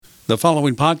The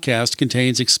following podcast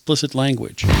contains explicit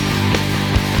language.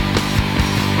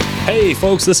 Hey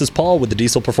folks, this is Paul with the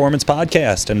Diesel Performance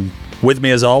Podcast, and with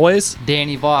me as always,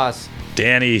 Danny Voss.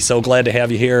 Danny, so glad to have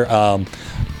you here. Want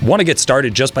to get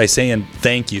started just by saying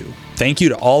thank you. Thank you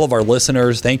to all of our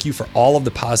listeners. Thank you for all of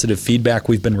the positive feedback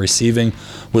we've been receiving.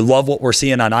 We love what we're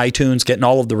seeing on iTunes, getting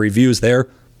all of the reviews there.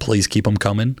 Please keep them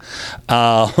coming.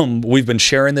 We've been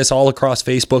sharing this all across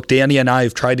Facebook. Danny and I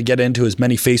have tried to get into as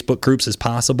many Facebook groups as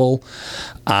possible.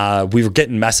 We were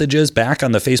getting messages back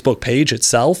on the Facebook page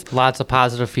itself. Lots of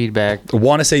positive feedback. I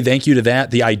want to say thank you to that.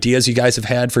 The ideas you guys have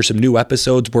had for some new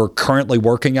episodes we're currently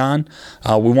working on.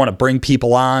 We want to bring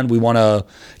people on. We want to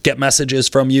get messages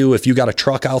from you. If you got a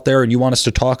truck out there and you want us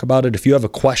to talk about it, if you have a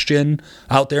question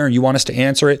out there and you want us to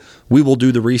answer it, we will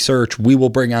do the research. We will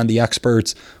bring on the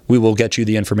experts. We will get you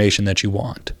the information that you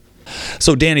want.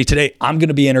 So Danny, today I'm going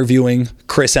to be interviewing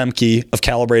Chris Emke of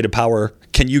Calibrated Power.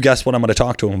 Can you guess what I'm going to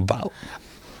talk to him about?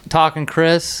 Talking to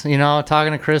Chris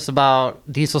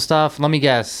about diesel stuff. Let me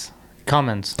guess.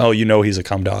 Cummins. Oh, you know he's a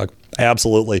cum dog.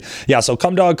 Absolutely. Yeah, so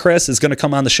Cum Dog Chris is going to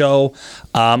come on the show.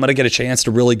 I'm going to get a chance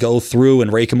to really go through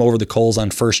and rake him over the coals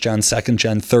on first gen, second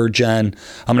gen, third gen.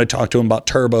 I'm going to talk to him about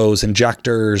turbos,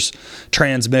 injectors,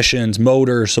 transmissions,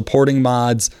 motors, supporting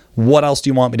mods. What else do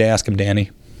you want me to ask him, Danny?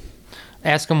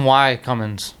 Ask him why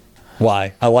Cummins.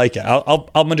 Why? I like it. I'm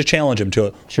going to challenge him to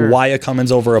it. Sure. Why a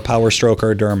Cummins over a Power Stroke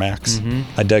or a Duramax? Mm-hmm.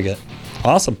 I dig it.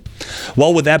 Awesome.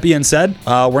 Well, with that being said,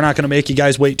 we're not going to make you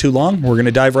guys wait too long. We're going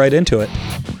to dive right into it.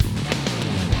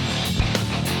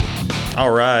 All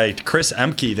right, Chris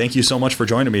Emke, thank you so much for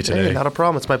joining me today. Hey, not a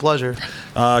problem. It's my pleasure.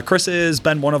 Chris has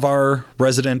been one of our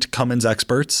resident Cummins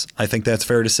experts. I think that's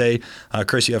fair to say.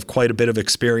 Chris, you have quite a bit of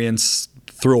experience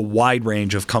through a wide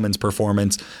range of Cummins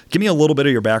performance. Give me a little bit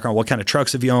of your background. What kind of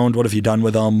trucks have you owned? What have you done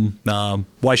with them?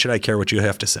 Why should I care what you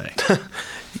have to say?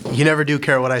 You never do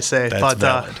care what I say. That's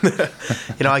valid.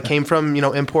 I came from,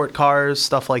 import cars,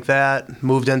 stuff like that,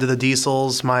 moved into the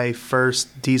diesels. My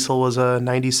first diesel was a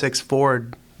 96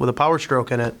 Ford with a Power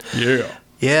Stroke in it.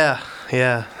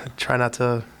 Yeah. Try not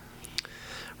to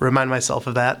remind myself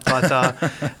of that. But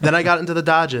then I got into the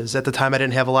Dodges. At the time, I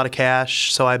didn't have a lot of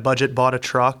cash, so I bought a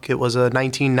truck. It was a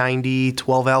 1990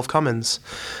 12-valve Cummins.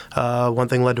 One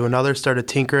thing led to another, started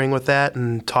tinkering with that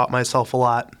and taught myself a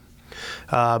lot.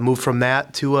 Moved from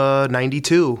that to a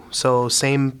 92. So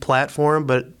same platform,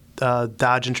 but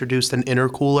Dodge introduced an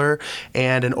intercooler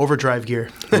and an overdrive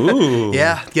gear. Ooh.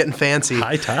 Yeah, getting fancy.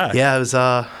 High tech. Yeah, it was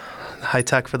high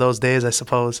tech for those days, I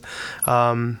suppose.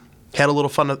 Had a little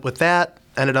fun with that.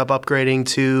 Ended up upgrading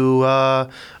to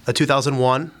a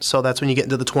 2001. So that's when you get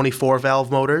into the 24-valve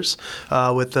motors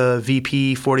with the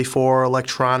VP44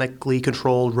 electronically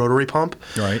controlled rotary pump.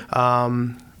 Right.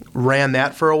 Ran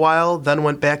that for a while, then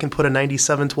went back and put a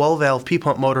 97 12-valve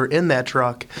P-pump motor in that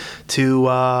truck to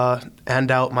end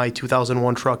out my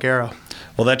 2001 truck era.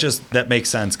 Well, that makes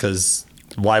sense, because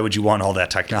why would you want all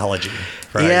that technology,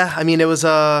 right? Yeah, I mean, it was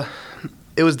done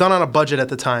on a budget at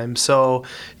the time. So,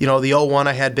 the 01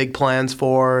 I had big plans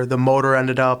for. The motor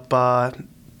ended up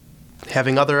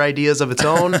having other ideas of its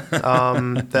own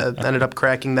that ended up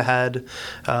cracking the head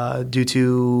due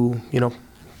to,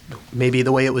 maybe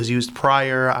the way it was used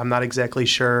prior. I'm not exactly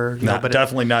sure. But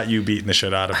definitely not you beating the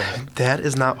shit out of it. That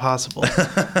is not possible.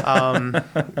 And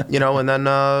then,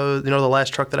 the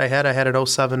last truck that I had an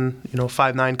 07,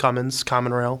 5.9 Cummins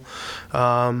Common Rail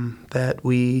that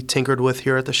we tinkered with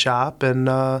here at the shop. And,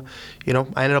 I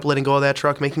ended up letting go of that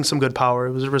truck, making some good power.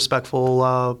 It was a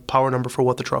respectful power number for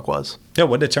what the truck was. Yeah,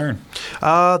 what did it turn?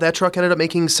 That truck ended up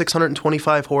making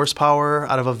 625 horsepower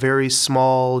out of a very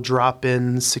small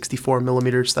drop-in 64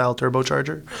 millimeter style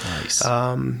turbocharger. Nice.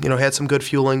 Had some good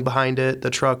fueling behind it. The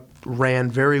truck ran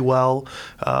very well.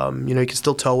 You can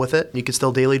still tow with it. You can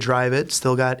still daily drive it.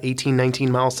 Still got 18,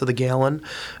 19 miles to the gallon.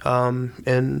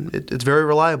 And it's very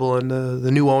reliable. And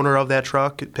the new owner of that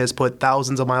truck has put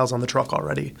thousands of miles on the truck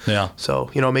already. Yeah.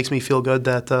 So, it makes me feel good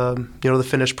that, the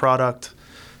finished product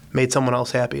made someone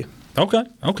else happy.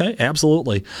 Okay,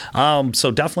 absolutely.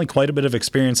 So definitely quite a bit of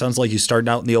experience. Sounds like you started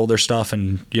out in the older stuff,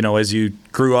 and as you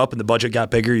grew up and the budget got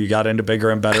bigger, you got into bigger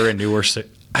and better and newer shit.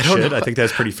 I think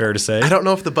that's pretty fair to say. I don't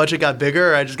know if the budget got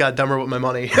bigger or I just got dumber with my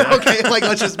money. Okay,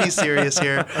 let's just be serious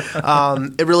here.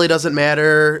 It really doesn't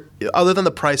matter. Other than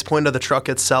the price point of the truck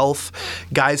itself,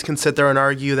 guys can sit there and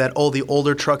argue that, the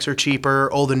older trucks are cheaper,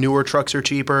 the newer trucks are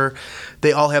cheaper.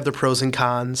 They all have their pros and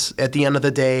cons. At the end of the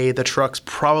day, the truck's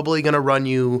probably going to run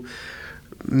you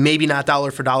maybe not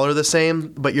dollar for dollar the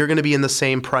same, but you're going to be in the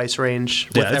same price range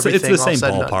with everything. It's the all same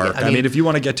said and done. ballpark. Yeah, I mean, if you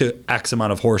want to get to X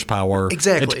amount of horsepower,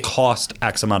 Exactly. it costs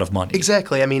X amount of money.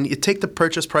 Exactly. I mean, you take the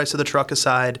purchase price of the truck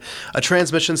aside, a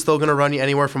transmission's still going to run you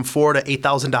anywhere from $4,000 to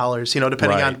 $8,000.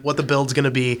 Depending Right. on what the build's going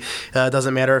to be. It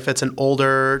doesn't matter if it's an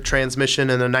older transmission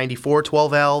and a 94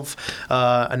 12 valve,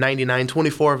 a 99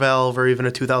 24 valve, or even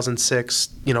a 2006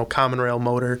 common rail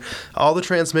motor. All the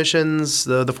transmissions,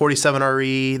 the 47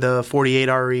 RE, the 48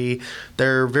 RE,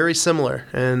 they're very similar,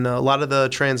 and a lot of the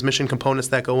transmission components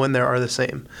that go in there are the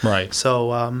same. Right.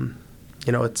 So,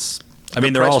 it's. I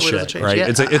mean, the they're price all really doesn't shit, change. right? Yeah,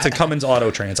 It's a Cummins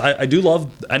Auto Trans. I do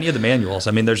love any of the manuals.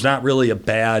 I mean, there's not really a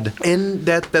bad and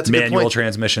that's a good manual point.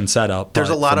 transmission setup. There's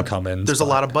a lot from of Cummins. there's a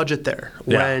lot of budget there.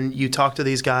 Yeah. When you talk to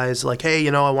these guys, like, hey,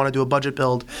 I want to do a budget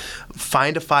build,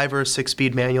 find a 5 or a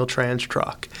 6-speed manual trans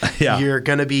truck. Yeah. You're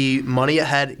gonna be money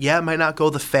ahead. Yeah, it might not go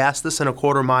the fastest in a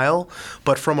quarter mile,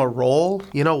 but from a roll,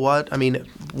 you know what? I mean,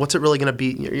 what's it really gonna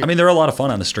be? I mean, they're a lot of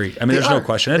fun on the street. I mean, They there's no are.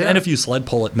 question. And, They and are. if you sled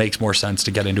pull, it makes more sense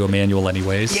to get into a manual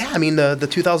anyways. Yeah, I mean the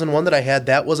 2001 that I had,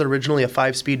 that was originally a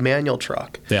 5-speed manual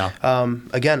truck. Yeah.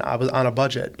 Again, I was on a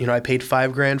budget. I paid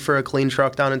 $5,000 for a clean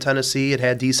truck down in Tennessee. It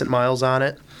had decent miles on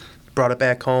it. Brought it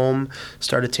back home,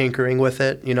 started tinkering with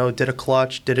it. Did a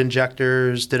clutch, did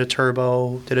injectors, did a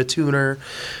turbo, did a tuner,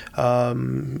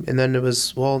 and then it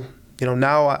was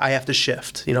now I have to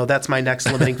shift. That's my next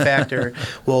limiting factor.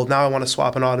 Well, now I want to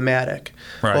swap an automatic.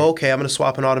 Right. Well, okay, I'm going to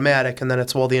swap an automatic, and then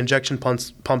it's the injection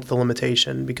pump the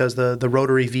limitation, because the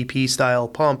rotary VP style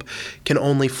pump can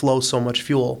only flow so much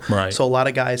fuel. Right. So a lot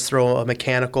of guys throw a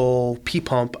mechanical P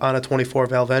pump on a 24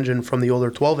 valve engine from the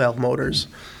older 12 valve motors.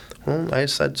 Well, I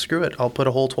said, screw it. I'll put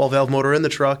a whole 12-valve motor in the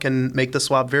truck and make the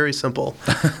swap very simple.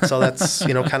 So that's,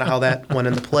 kind of how that went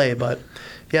into play. But,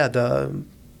 yeah, the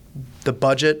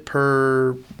budget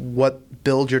per what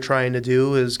build you're trying to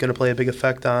do is going to play a big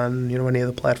effect on, any of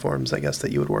the platforms, I guess,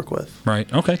 that you would work with.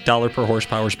 Right. Okay. Dollar per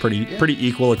horsepower is pretty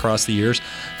equal across the years.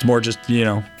 It's more just,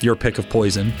 your pick of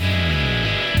poison.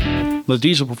 The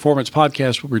Diesel Performance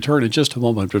Podcast will return in just a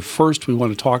moment, but first we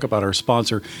want to talk about our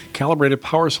sponsor, Calibrated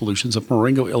Power Solutions of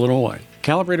Marengo, Illinois.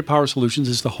 Calibrated Power Solutions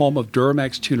is the home of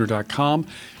DuramaxTuner.com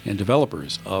and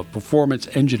developers of performance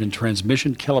engine and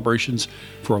transmission calibrations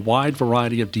for a wide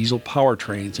variety of diesel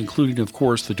powertrains, including, of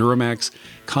course, the Duramax,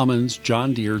 Cummins,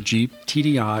 John Deere, Jeep,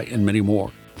 TDI, and many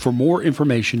more. For more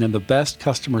information and the best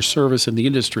customer service in the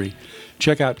industry,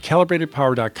 check out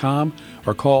calibratedpower.com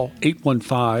or call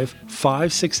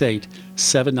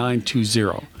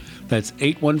 815-568-7920. That's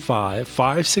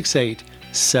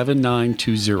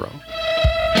 815-568-7920.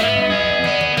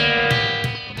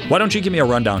 Why don't you give me a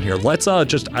rundown here? Let's I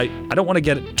don't want to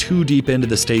get too deep into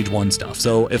the stage 1 stuff.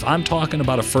 So if I'm talking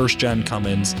about a first gen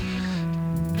Cummins,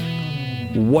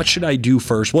 what should I do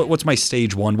first? What's my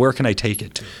stage 1? Where can I take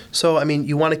it to? So,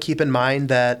 you want to keep in mind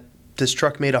that this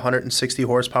truck made 160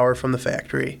 horsepower from the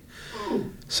factory.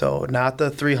 So not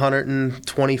the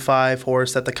 325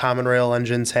 horse that the common rail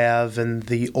engines have and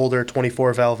the older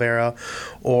 24 valve era,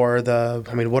 or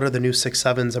what are the new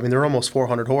 6.7s? They're almost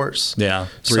 400 horse. Yeah,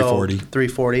 340. So,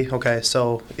 340. Okay,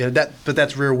 so but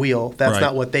that's rear wheel. That's Right.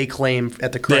 not what they claim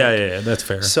at the crank. Yeah, that's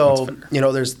fair. So That's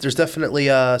fair. there's definitely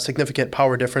a significant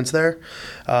power difference there.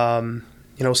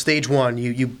 Stage 1,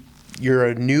 you're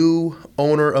a new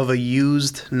owner of a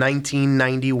used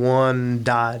 1991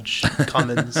 Dodge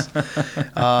Cummins.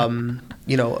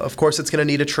 Of course, it's going to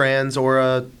need a trans or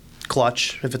a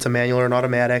clutch if it's a manual or an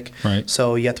automatic. Right.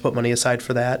 So you have to put money aside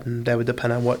for that, and that would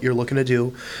depend on what you're looking to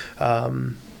do.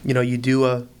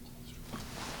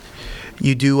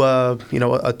 You do a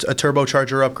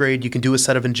turbocharger upgrade. You can do a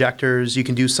set of injectors. You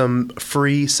can do some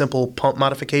free, simple pump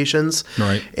modifications.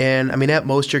 Right. And at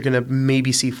most you're going to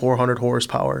maybe see 400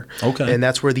 horsepower. Okay. And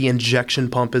that's where the injection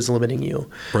pump is limiting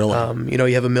you. Really?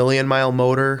 You have a 1,000,000-mile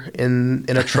motor in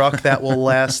a truck that will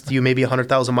last you maybe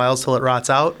 100,000 miles till it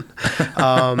rots out.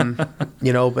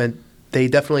 But they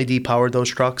definitely depowered those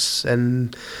trucks,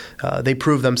 and they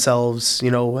prove themselves,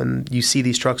 when you see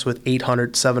these trucks with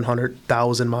 800,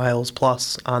 700,000 miles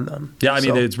plus on them. Yeah,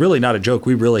 it's really not a joke.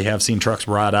 We really have seen trucks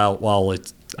rot out while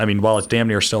it's damn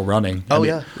near still running.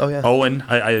 Yeah. Owen,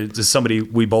 is somebody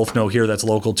we both know here that's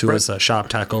local to us, a shop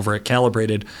tech over at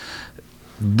Calibrated,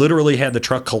 literally had the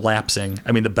truck collapsing.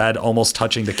 The bed almost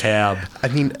touching the cab.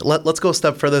 Let's go a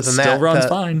step further than that. Still runs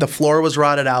fine. The floor was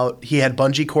rotted out. He had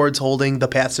bungee cords holding the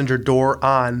passenger door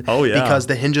on. Oh, yeah. Because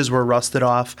the hinges were rusted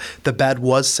off. The bed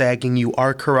was sagging. You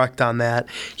are correct on that.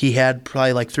 He had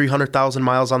probably like 300,000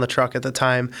 miles on the truck at the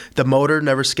time. The motor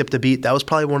never skipped a beat. That was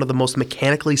probably one of the most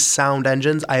mechanically sound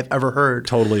engines I have ever heard.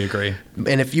 Totally agree.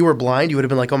 And if you were blind, you would have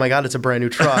been like, oh my God, it's a brand new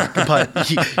truck.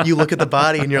 But you look at the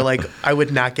body and you're like, I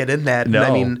would not get in that. No.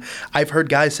 And I mean, I've heard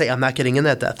guys say, I'm not getting in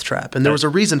that death trap. And there was a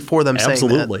reason for them saying that.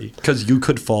 Absolutely. Because you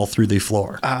could fall through the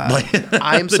floor.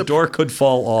 The door could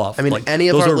fall off. I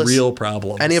mean, those are real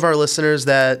problems. Any of our listeners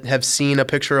that have seen a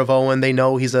picture of Owen, they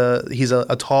know he's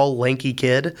a tall, lanky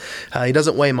kid. He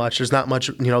doesn't weigh much. There's not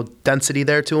much, density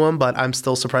there to him, but I'm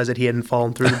still surprised that he hadn't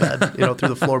fallen through the bed, through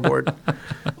the floorboard.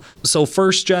 So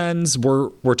first gens,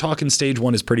 we're talking stage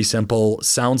one is pretty simple.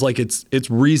 Sounds like it's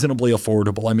reasonably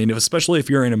affordable. I mean, especially if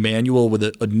you're in a manual with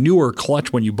a newer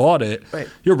clutch when you bought it, right.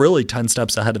 You're really 10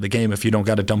 steps ahead of the game if you don't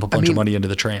got to dump a bunch of money into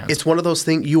the trans. It's one of those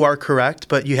things, you are correct,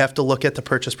 but you have to look at the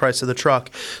purchase price of the truck.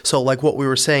 So like what we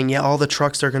were saying, all the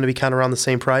trucks are going to be kind of around the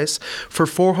same price. For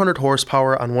 400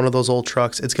 horsepower on one of those old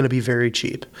trucks, it's going to be very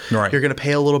cheap. Right. You're going to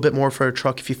pay a little bit more for a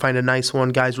truck if you find a nice one.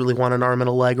 Guys really want an arm and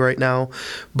a leg right now.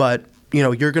 But,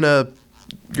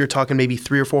 you're talking maybe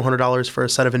 $300 or $400 for a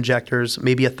set of injectors,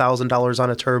 maybe $1,000 on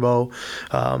a turbo.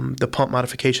 The pump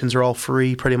modifications are all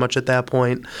free pretty much at that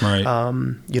point. Right.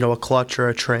 A clutch or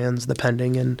a trans,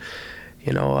 depending, and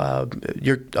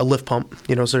you're a lift pump.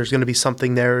 So there's going to be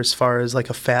something there as far as like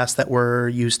a fast that we're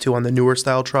used to on the newer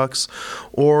style trucks,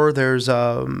 or there's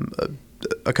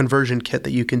a conversion kit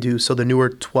that you can do. So the newer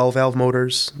 12-valve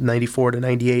motors, 94 to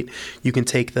 98, you can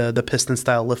take the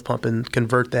piston-style lift pump and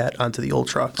convert that onto the old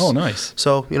trucks. Oh, nice.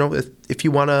 So, if you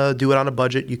want to do it on a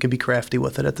budget, you can be crafty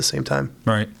with it at the same time.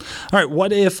 Right. All right,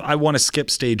 what if I want to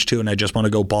skip stage 2 and I just want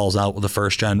to go balls out with the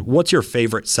first gen? What's your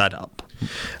favorite setup?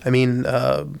 I mean,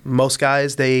 most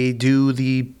guys, they do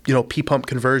the, P-pump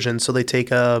conversion. So they take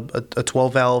a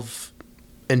 12-valve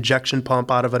injection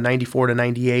pump out of a 94 to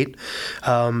 98,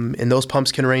 and those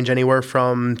pumps can range anywhere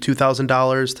from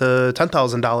 $2,000 to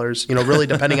 $10,000, really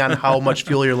depending on how much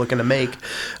fuel you're looking to make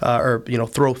or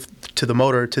throw to the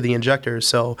motor, to the injector.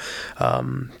 So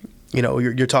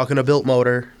you're talking a built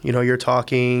motor, you're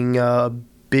talking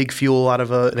big fuel out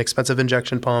of an expensive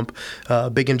injection pump,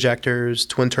 big injectors,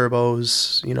 twin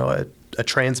turbos, a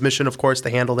transmission, of course, to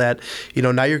handle that.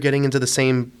 Now you're getting into the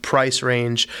same price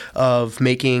range of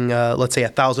making, let's say,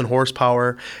 1,000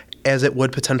 horsepower as it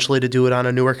would potentially to do it on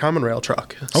a newer common rail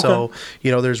truck. Okay. So,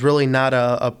 there's really not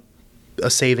a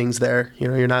savings there.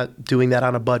 You're not doing that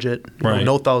on a budget. Right.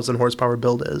 No 1,000 horsepower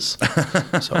build is.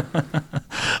 So.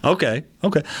 Okay.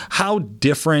 How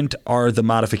different are the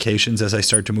modifications as I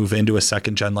start to move into a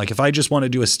second gen? Like if I just want to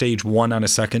do a stage 1 on a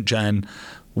second gen,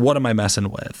 what am I messing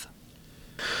with?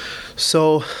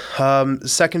 So,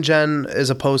 second gen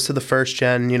as opposed to the first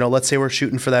gen, let's say we're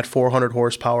shooting for that 400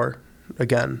 horsepower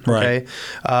again. Okay.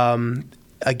 Right.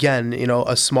 Again,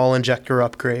 a small injector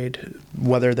upgrade,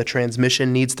 whether the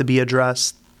transmission needs to be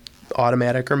addressed,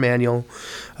 automatic or manual,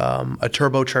 a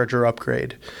turbocharger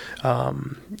upgrade.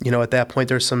 At that point,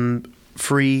 there's some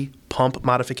free pump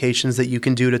modifications that you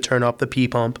can do to turn up the P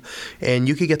pump, and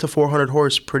you could get to 400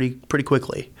 horse pretty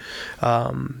quickly.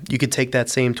 You could take that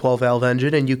same 12-valve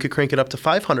engine and you could crank it up to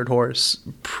 500 horse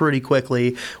pretty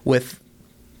quickly with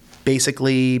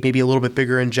basically maybe a little bit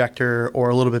bigger injector or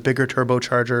a little bit bigger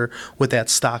turbocharger with that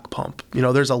stock pump.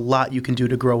 There's a lot you can do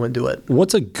to grow into it.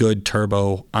 What's a good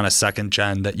turbo on a second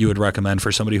gen that you would recommend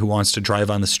for somebody who wants to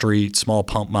drive on the street, small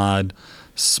pump mod,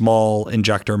 small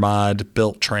injector mod,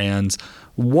 built trans?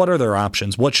 What are their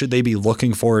options? What should they be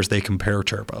looking for as they compare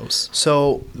turbos?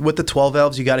 So with the 12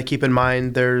 valves, you got to keep in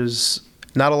mind there's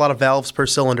not a lot of valves per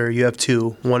cylinder. You have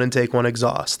 2, one intake, one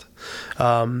exhaust.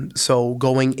 So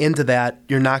going into that,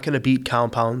 you're not going to beat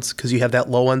compounds because you have that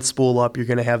low end spool up. You're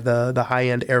going to have the high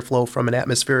end airflow from an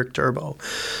atmospheric turbo.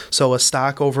 So a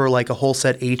stock over like a whole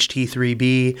set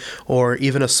HT3B or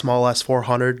even a small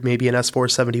S400, maybe an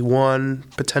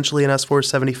S471, potentially an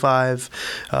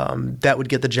S475, that would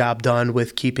get the job done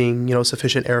with keeping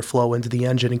sufficient airflow into the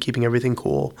engine and keeping everything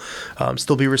cool.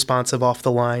 Still be responsive off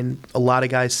the line. A lot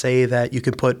of guys say that you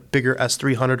can put bigger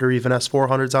S300 or even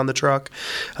S400s on the truck.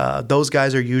 Those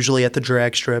guys are usually at the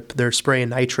drag strip. They're spraying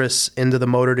nitrous into the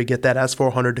motor to get that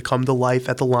S400 to come to life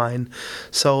at the line.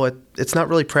 So it's not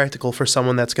really practical for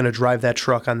someone that's going to drive that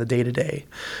truck on the day-to-day.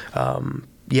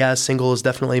 Single is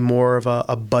definitely more of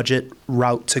a budget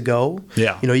route to go.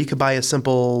 Yeah. You could buy a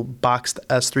simple boxed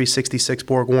S366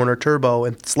 Borg-Warner turbo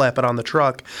and slap it on the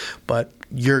truck, but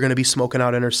you're going to be smoking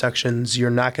out intersections. You're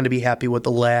not going to be happy with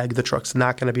the lag. The truck's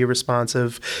not going to be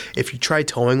responsive. If you try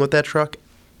towing with that truck,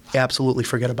 absolutely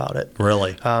forget about it.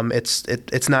 Really?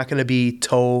 It's not going to be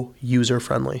tow user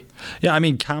friendly. Yeah, I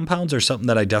mean, compounds are something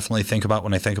that I definitely think about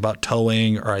when I think about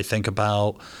towing, or I think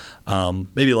about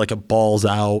maybe like a balls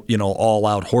out, all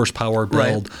out horsepower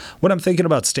build. Right. When I'm thinking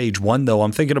about stage 1, though,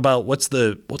 I'm thinking about what's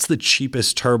the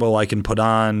cheapest turbo I can put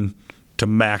on to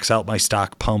max out my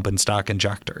stock pump and stock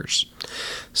injectors?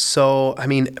 So, I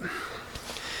mean,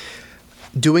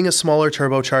 doing a smaller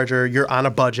turbocharger, you're on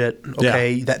a budget,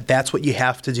 okay? Yeah. That's what you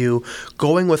have to do.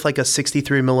 Going with like a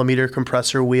 63 millimeter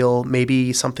compressor wheel,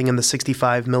 maybe something in the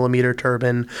 65 millimeter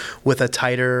turbine with a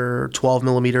tighter 12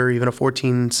 millimeter, even a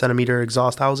 14 centimeter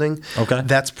exhaust housing. Okay.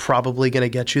 That's probably going to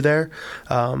get you there.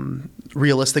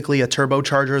 Realistically, a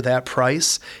turbocharger that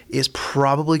price is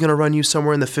probably going to run you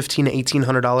somewhere in the $1,500 to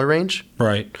 $1,800 range.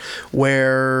 Right.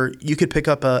 Where you could pick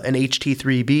up an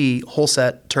HT3B whole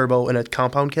set turbo in a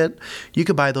compound kit. You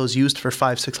could buy those used for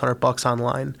 $500-$600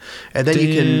 online, and then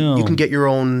you can get your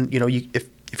own. You know,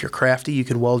 if you're crafty, you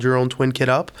can weld your own twin kit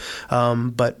up.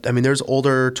 But I mean, there's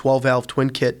older 12 valve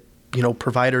twin kit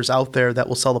providers out there that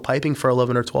will sell the piping for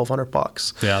 $1,100 or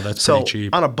 $1,200. Yeah, that's pretty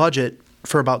cheap. On a budget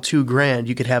for about $2,000,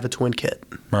 you could have a twin kit.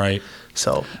 Right.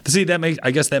 So see, I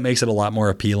guess that makes it a lot more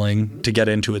appealing to get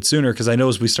into it sooner, because I know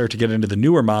as we start to get into the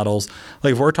newer models,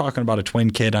 like if we're talking about a twin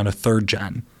kit on a 3rd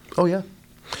gen. Oh yeah.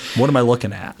 What am I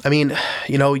looking at? I mean,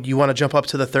 you want to jump up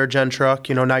to the 3rd gen truck.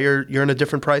 Now you're in a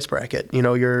different price bracket.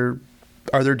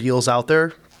 Are there deals out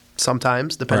there?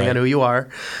 Sometimes, depending on who you are.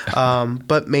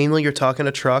 But mainly, you're talking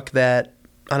a truck that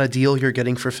on a deal you're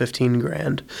getting for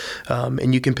 $15,000,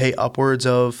 and you can pay upwards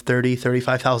of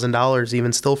 $35,000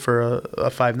 even still for a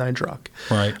 5.9 truck.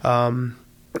 Right.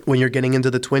 When you're getting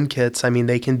into the twin kits, I mean,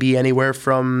 they can be anywhere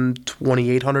from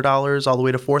 $2,800 all the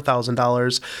way to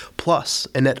 $4,000 plus,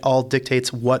 and that all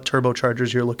dictates what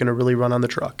turbochargers you're looking to really run on the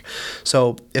truck.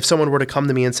 So if someone were to come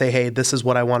to me and say, hey, this is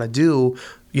what I want to do,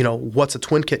 what's a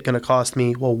twin kit going to cost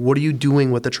me? Well, what are you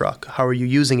doing with the truck? How are you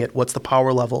using it? What's the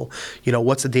power level?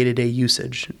 What's the day-to-day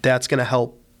usage? That's going to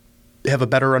help have a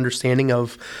better understanding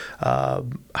of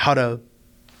how to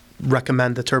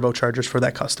recommend the turbochargers for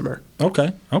that customer.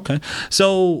 Okay.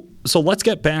 So let's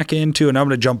get back into, and I'm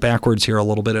going to jump backwards here a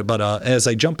little bit, but as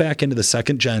I jump back into the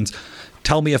 2nd gens,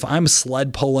 tell me if I'm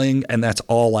sled pulling and that's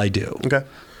all I do. Okay.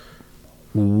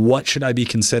 What should I be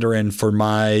considering for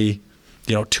my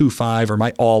 2.5 or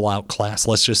my all-out class?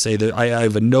 Let's just say that I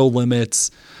have a no limits,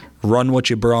 run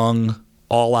what you brung,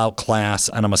 all-out class,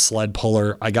 and I'm a sled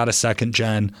puller. I got a 2nd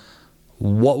gen.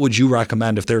 What would you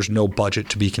recommend if there's no budget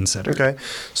to be considered? Okay.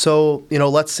 So,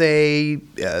 let's say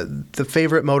the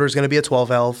favorite motor is going to be a 12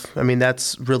 valve. I mean,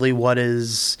 that's really what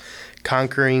is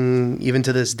conquering, even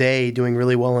to this day, doing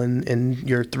really well in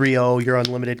your 3.0, your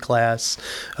unlimited class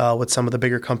with some of the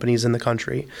bigger companies in the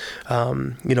country.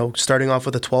 Starting off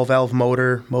with a 12 valve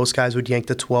motor, most guys would yank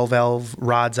the 12 valve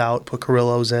rods out, put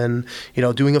Carrillos in,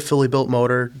 doing a Philly built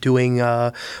motor, doing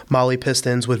Molly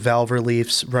pistons with valve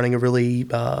reliefs, running a really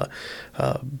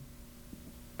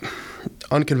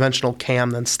unconventional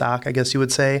cam than stock, I guess you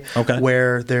would say,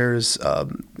 where there's a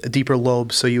deeper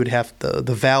lobe, so you would have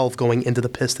the valve going into the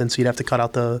piston, so you'd have to cut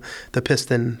out the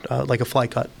piston like a fly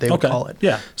cut, they would call it,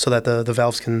 so that the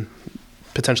valves can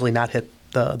potentially not hit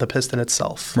the piston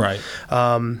itself. Right.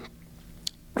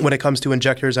 When it comes to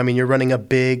injectors, I mean, you're running a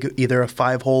big, either a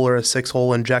 5-hole or a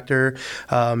 6-hole injector,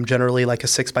 generally like a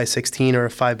 6x16 or a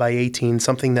 5x18,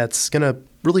 something that's going to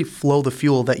really flow the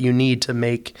fuel that you need to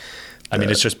make. I mean,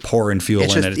 it's just pouring fuel in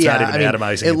it. It's not even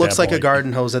atomizing. It looks like a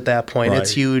garden hose at that point. Right.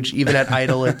 It's huge. Even at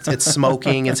idle, it's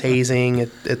smoking, it's hazing.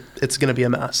 It's going to be a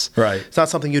mess. Right. It's not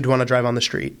something you'd want to drive on the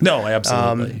street. No,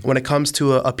 absolutely. When it comes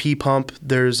to a P pump,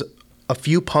 there's a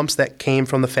few pumps that came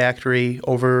from the factory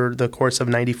over the course of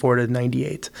 94 to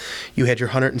 98. You had your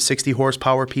 160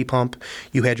 horsepower P pump,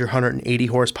 you had your 180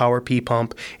 horsepower P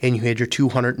pump, and you had your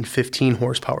 215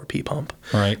 horsepower P pump.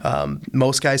 Right.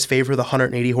 Most guys favor the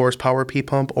 180 horsepower P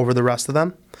pump over the rest of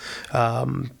them.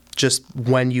 Just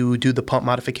when you do the pump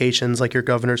modifications like your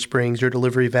governor springs, your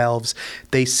delivery valves,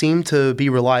 they seem to be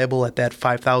reliable at that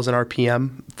 5,000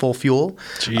 RPM full fuel.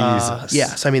 Jesus.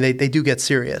 Yes, I mean, they do get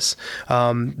serious.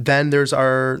 Then there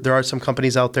are some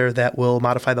companies out there that will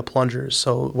modify the plungers,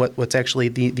 so what's actually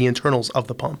the internals of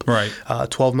the pump. Right.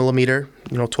 12 millimeter,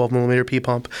 12 millimeter P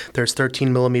pump. There's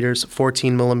 13 millimeters,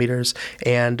 14 millimeters,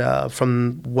 and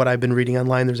from what I've been reading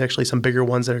online, there's actually some bigger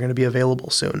ones that are going to be available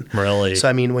soon. Really? So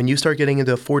I mean, when you start getting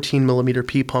into 14 millimeter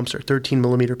P pumps or 13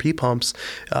 millimeter P pumps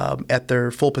at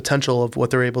their full potential of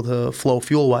what they're able to flow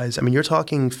fuel wise, I mean, you're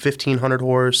talking 1,500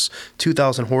 horse,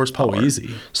 2,000 horsepower. Oh,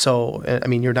 easy. So I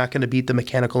mean, you're not going to beat the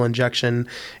mechanical injection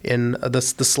in the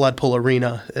sled pull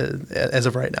arena as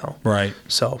of right now. Right.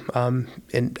 So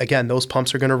and again, those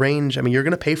pumps are going to range. I mean, you're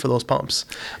going to pay for those pumps.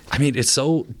 I mean, it's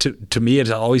so to me, it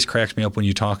always cracks me up when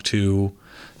you talk to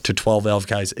 12 valve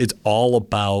guys. It's all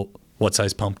about what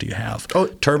size pump do you have. Oh,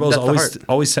 turbos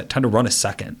always tend to run a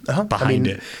second behind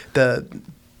it.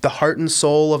 the heart and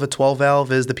soul of a 12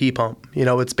 valve is the P pump. You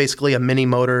know, it's basically a mini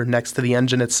motor next to the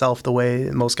engine itself, the way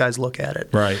most guys look at it.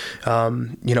 Right.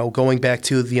 You know, going back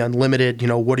to the unlimited, you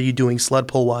know, what are you doing sled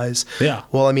pull wise? Yeah.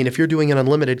 Well, I mean, if you're doing an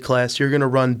unlimited class, you're going to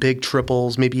run big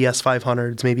triples, maybe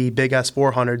S500s, maybe big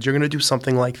S400s. You're going to do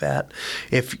something like that.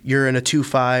 If you're in a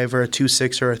 2.5 or a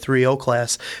 2.6 or a 3.0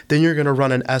 class, then you're going to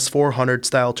run an S400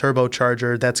 style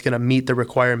turbocharger that's going to meet the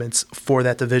requirements for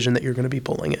that division that you're going to be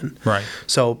pulling in. Right.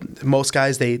 So most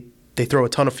guys, they throw a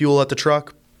ton of fuel at the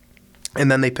truck,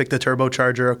 and then they pick the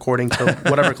turbocharger according to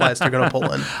whatever class they're going to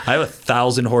pull in. I have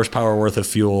 1,000 horsepower worth of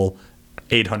fuel,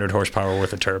 800 horsepower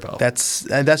worth of turbo. That's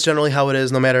generally how it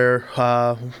is, no matter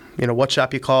you know, what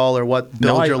shop you call or what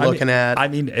build you're looking at. I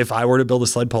mean, if I were to build a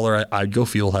sled puller, I'd go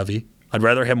fuel heavy. I'd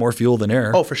rather have more fuel than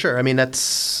air. Oh, for sure. I mean,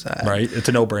 that's right. It's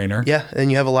a no-brainer. Yeah, and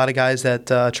you have a lot of guys that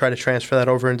try to transfer that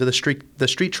over into the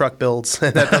street truck builds,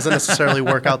 and that doesn't necessarily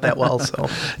work out that well. So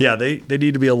yeah, they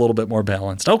need to be a little bit more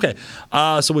balanced. Okay,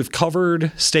 so we've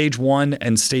covered stage 1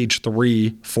 and stage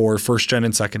 3 for first gen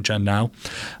and second gen. Now,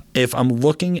 if I'm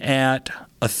looking at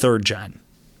a third gen,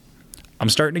 I'm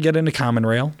starting to get into common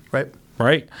rail. Right.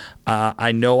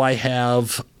 I know I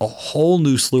have a whole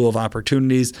new slew of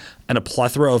opportunities and a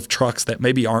plethora of trucks that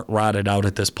maybe aren't rotted out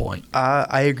at this point.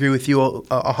 I agree with you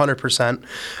 100%.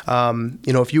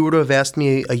 You know, if you would have asked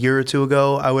me a year or two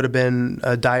ago, I would have been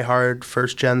a diehard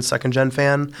first gen, second gen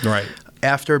fan. Right.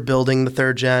 After building the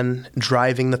third gen,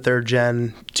 driving the third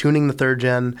gen, tuning the third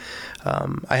gen,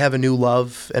 I have a new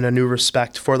love and a new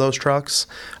respect for those trucks.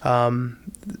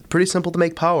 Pretty simple to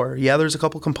make power. Yeah, there's a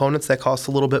couple components that cost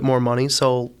a little bit more money.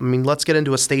 So, I mean, let's get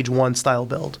into a stage 1 style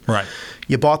build. Right.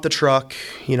 You bought the truck,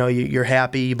 you know, you're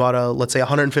happy. You bought a, let's say,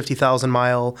 150,000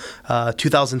 mile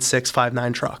 2006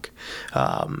 5.9 truck.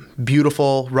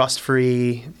 Beautiful,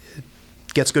 rust-free,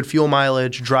 gets good fuel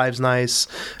mileage, drives nice.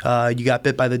 You got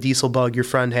bit by the diesel bug. Your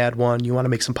friend had one. You want to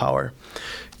make some power.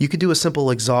 You could do a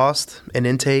simple exhaust, an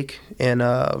intake, and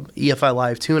a EFI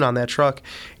Live tune on that truck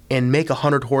and make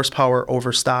 100 horsepower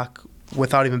over stock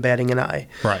without even batting an eye.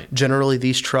 Right. Generally,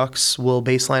 these trucks will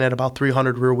baseline at about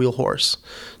 300 rear wheel horse.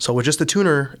 So with just a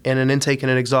tuner and an intake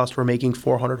and an exhaust, we're making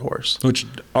 400 horse. Which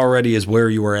already is where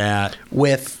you were at.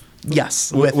 With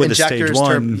with injectors, stage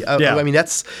 1, yeah. I mean,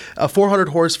 that's a 400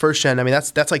 horse first gen. I mean,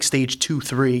 that's like stage 2,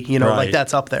 3. You know, right. like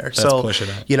that's up there. That's so pushing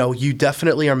it. You know, you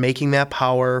definitely are making that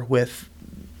power with,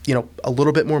 you know, a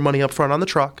little bit more money up front on the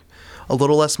truck, a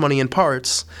little less money in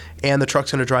parts, and the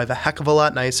truck's going to drive a heck of a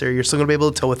lot nicer. You're still going to be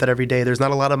able to tow with it every day. There's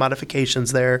not a lot of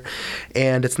modifications there,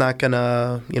 and it's not going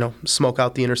to, you know, smoke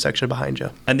out the intersection behind you.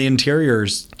 And the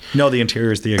interior's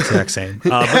the exact same.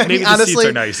 But maybe honestly, the seats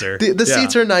are nicer. The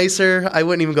seats are nicer. I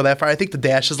wouldn't even go that far. I think the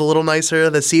dash is a little nicer.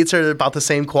 The seats are about the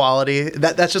same quality.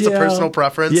 That's just a personal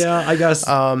preference. Yeah, I guess.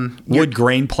 Wood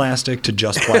grain plastic to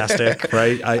just plastic,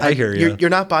 right? I hear you. You're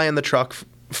not buying the truck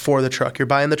for the truck. You're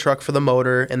buying the truck for the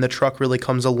motor, and the truck really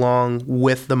comes along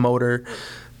with the motor.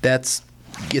 That's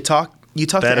you talk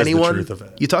to anyone. The truth of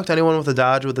it. You talk to anyone with a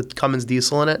Dodge with a Cummins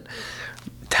diesel in it.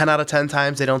 10 out of 10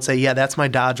 times they don't say, yeah, that's my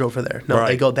Dodge over there. No,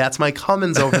 They go, that's my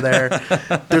Cummins over there.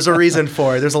 There's a reason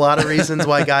for it. There's a lot of reasons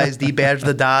why guys debadge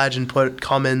the Dodge and put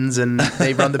Cummins, and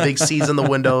they run the big C's in the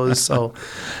windows. So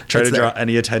try to draw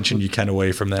any attention you can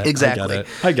away from that. Exactly.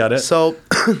 I got it. So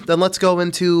then let's go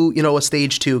into, you know, a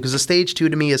stage 2, because a stage 2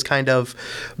 to me is kind of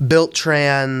built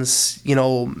trans, you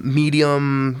know,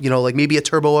 medium, you know, like maybe a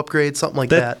turbo upgrade, something like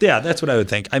that. Yeah, that's what I would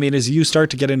think. I mean, as you start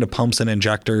to get into pumps and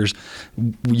injectors,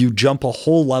 you jump a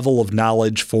whole level of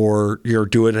knowledge for your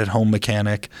do-it-at-home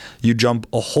mechanic. You jump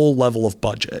a whole level of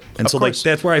budget. And so like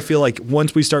that's where I feel like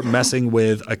once we start messing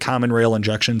with a common rail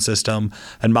injection system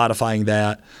and modifying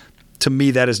that, to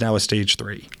me, that is now a stage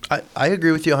 3. I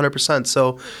agree with you 100%.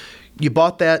 So you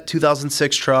bought that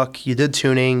 2006 truck, you did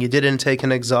tuning, you did intake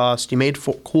and exhaust, you made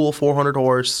cool 400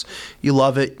 horse, you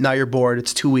love it, now you're bored,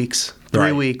 it's 2 weeks.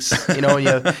 3 weeks, you know,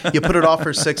 and you put it off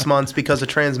for 6 months because the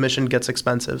transmission gets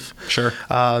expensive. Sure.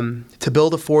 To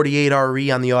build a 48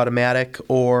 RE on the automatic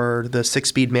or the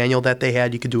 6-speed manual that they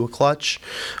had, you could do a clutch.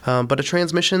 But a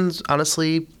transmission's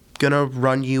honestly gonna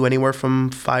run you anywhere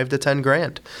from $5,000 to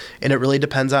 $10,000, and it really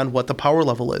depends on what the power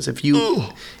level is. If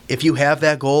you have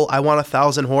that goal, I want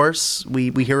 1,000 horse. We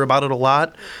hear about it a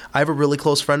lot. I have a really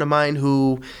close friend of mine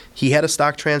who he had a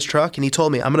stock trans truck, and he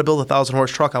told me, I'm gonna build a 1,000 horse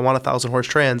truck. I want 1,000 horse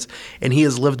trans, and he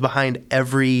has lived behind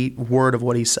every word of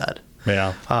what he said.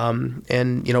 Yeah.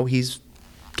 And you know, he's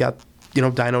got, you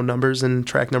know, dyno numbers and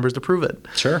track numbers to prove it.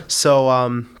 Sure. So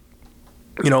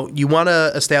you know, you want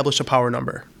to establish a power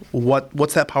number.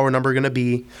 What's that power number going to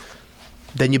be?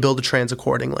 Then you build a trans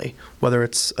accordingly, whether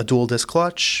it's a dual disc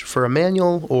clutch for a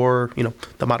manual or,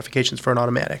 the modifications for an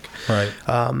automatic. Right.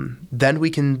 Then we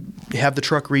can have the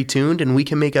truck retuned and we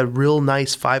can make a real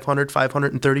nice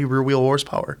 530 rear wheel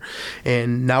horsepower.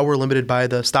 And now we're limited by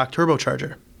the stock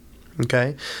turbocharger.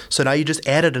 Okay, so now you just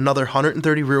added another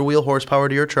 130 rear wheel horsepower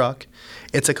to your truck.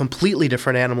 It's a completely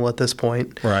different animal at this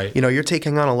point. Right. You're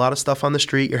taking on a lot of stuff on the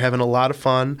street. You're having a lot of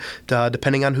fun.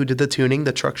 Depending on who did the tuning,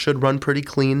 the truck should run pretty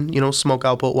clean, smoke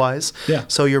output wise. Yeah.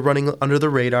 So you're running under the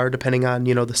radar, depending on,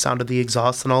 the sound of the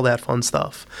exhaust and all that fun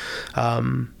stuff.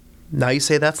 Now you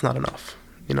say that's not enough.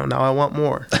 Now I want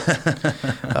more.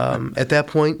 At that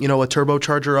point, a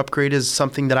turbocharger upgrade is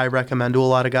something that I recommend to a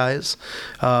lot of guys.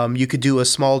 You could do a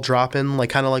small drop-in,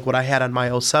 kind of like what I had on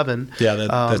my 07. Yeah,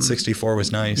 that 64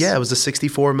 was nice. Yeah, it was a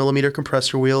 64 millimeter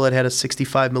compressor wheel. It had a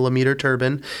 65 millimeter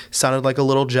turbine. Sounded like a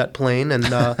little jet plane, and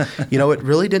it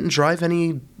really didn't drive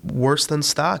any worse than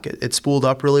stock. It spooled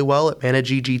up really well. It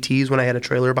managed EGTs when I had a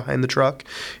trailer behind the truck,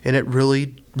 and it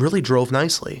really drove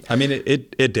nicely. I mean,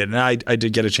 it did. And I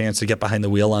did get a chance to get behind the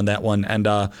wheel on that one, and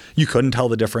you couldn't tell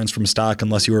the difference from stock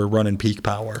unless you were running peak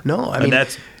power. No, I mean,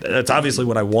 that's obviously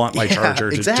what I want my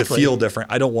Charger to feel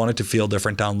different. I don't want it to feel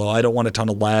different down low. I don't want a ton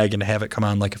of lag and have it come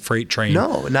on like a freight train.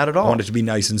 No, not at all. I want it to be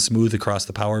nice and smooth across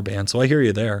the power band. So I hear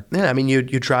you there. Yeah, I mean, you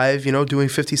drive, doing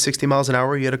 50, 60 miles an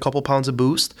hour. You had a couple pounds of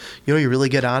boost. You really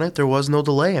get on it. There was no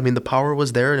delay. I mean, the power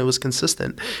was there and it was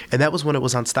consistent. And that was when it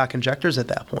was on stock injectors at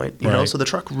that point. You know, so the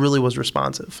truck really was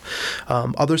responsive.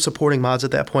 Other supporting mods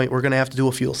at that point, we're going to have to do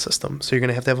a fuel system. So you're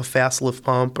going to have a fast lift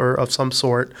pump or of some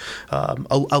sort,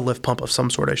 a lift pump of some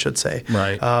sort, I should say.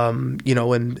 Right.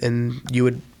 And you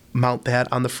would mount that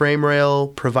on the frame rail,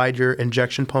 provide your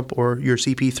injection pump or your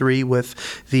CP3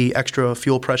 with the extra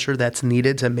fuel pressure that's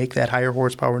needed to make that higher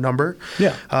horsepower number.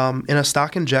 Yeah. In a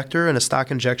stock injector and a stock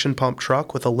injection pump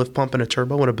truck with a lift pump and a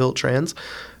turbo and a built trans,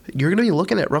 you're going to be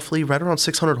looking at roughly right around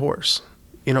 600 horse.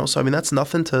 So I mean, that's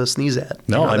nothing to sneeze at.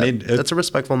 No, I mean, that's a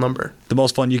respectful number. The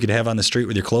most fun you could have on the street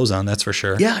with your clothes on, that's for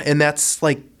sure. Yeah, and that's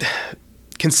like,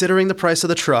 considering the price of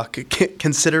the truck,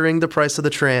 considering the price of the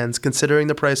trans, considering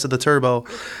the price of the turbo,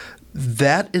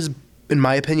 that is, in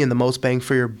my opinion, the most bang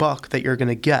for your buck that you're going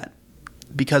to get.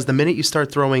 Because the minute you start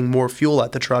throwing more fuel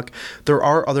at the truck, there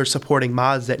are other supporting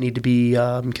mods that need to be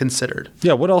considered.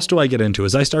 Yeah, what else do I get into?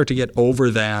 As I start to get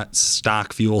over that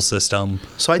stock fuel system,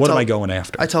 what am I going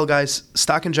after? I tell guys,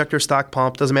 stock injector, stock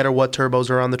pump, doesn't matter what turbos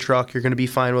are on the truck, you're going to be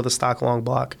fine with a stock long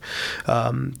block.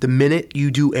 The minute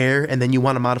you do air and then you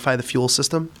want to modify the fuel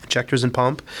system, injectors and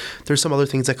pump, there's some other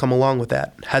things that come along with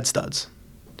that. Head studs.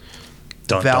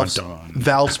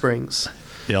 Valve springs.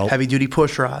 Yep. Heavy-duty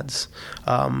push rods.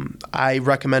 I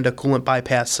recommend a coolant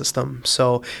bypass system.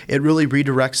 So it really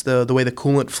redirects the way the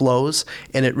coolant flows,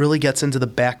 and it really gets into the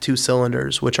back two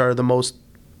cylinders, which are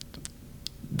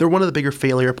they're one of the bigger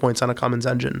failure points on a Cummins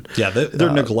engine. Yeah,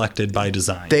 they're neglected by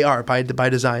design. They are by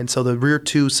design. So the rear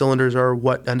two cylinders are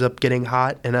what ends up getting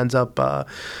hot and ends up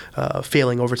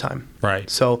failing over time. Right.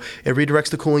 So it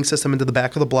redirects the cooling system into the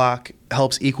back of the block,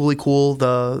 helps equally cool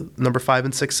the number 5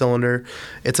 and 6 cylinder.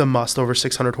 It's a must over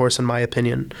 600 horse in my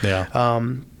opinion. Yeah.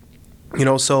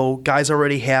 So guys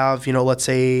already have, let's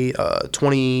say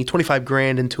 25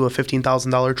 grand into a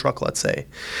 $15,000 truck, let's say.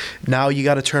 Now you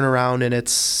got to turn around and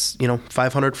it's,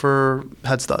 $500 for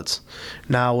head studs.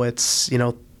 Now it's,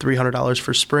 $300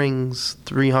 for springs,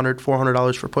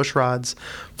 $400 for push rods,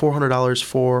 $400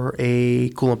 for a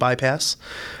coolant bypass.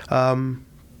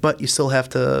 But you still have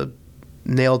to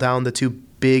nail down the two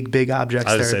big objects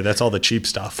there. I would say that's all the cheap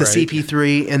stuff, the right?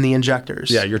 CP3 and the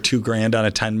injectors. Yeah, you're $2,000 on a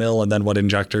 10 mil, and then what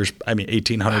injectors? I mean,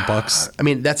 $1,800. I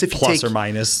mean, that's if you plus take, or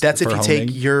minus. That's if you honing.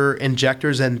 take your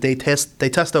injectors and they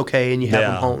test okay, and you have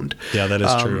them honed. Yeah, that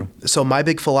is true. So my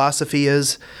big philosophy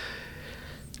is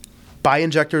buy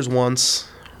injectors once.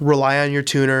 Rely on your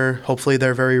tuner. Hopefully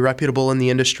they're very reputable in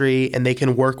the industry and they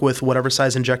can work with whatever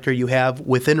size injector you have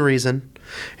within reason,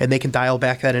 and they can dial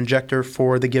back that injector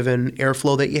for the given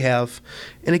airflow that you have,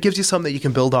 and it gives you something that you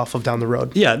can build off of down the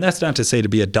road. Yeah, and that's not to say to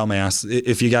be a dumbass.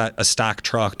 If you got a stock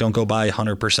truck, don't go buy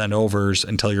 100% overs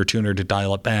and tell your tuner to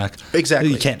dial it back. Exactly.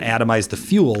 You can't atomize the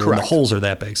fuel when the holes are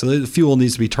that big. So the fuel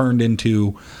needs to be turned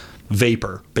into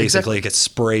vapor. Basically, It gets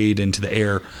sprayed into the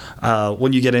air.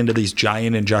 When you get into these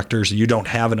giant injectors and you don't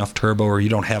have enough turbo or you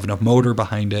don't have enough motor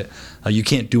behind it, you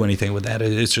can't do anything with that.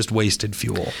 It's just wasted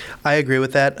fuel. I agree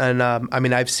with that. And I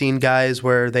mean, I've seen guys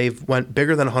where they've went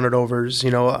bigger than 100 overs.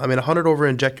 100 over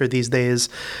injector these days,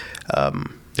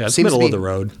 Yeah, it's Seems middle to of be- the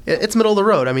road. It's middle of the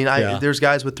road. I mean, Yeah. there's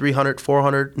guys with 300,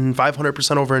 400, and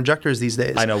 500% over injectors these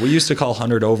days. I know. We used to call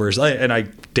 100 overs, and I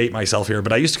date myself here,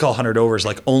 but I used to call 100 overs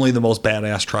like only the most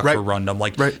badass truck Right. for rundom.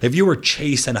 Like Right. if you were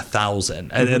chasing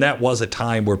 1,000, and that was a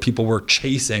time where people were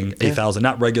chasing 1,000,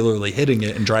 not regularly hitting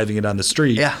it and driving it on the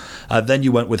street. Yeah. Then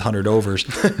you went with 100 overs.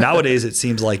 Nowadays it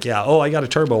seems like, I got a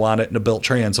turbo on it and a built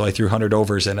trans, so I threw 100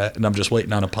 overs in it, and I'm just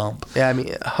waiting on a pump. Yeah, I mean,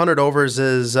 100 overs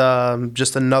is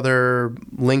just another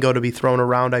lingo to be thrown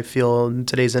around, I feel, in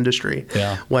today's industry.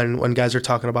 Yeah. When guys are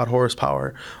talking about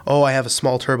horsepower. Oh, I have a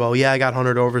small turbo. Yeah, I got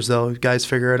 100 overs, though. Guys,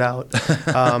 figure it out.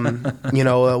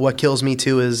 What kills me,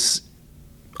 too, is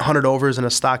 100 overs and a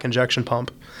stock injection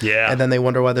pump. Yeah. And then they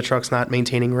wonder why the truck's not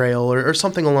maintaining rail or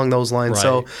something along those lines. Right.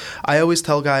 So I always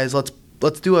tell guys,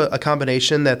 let's do a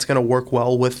combination that's going to work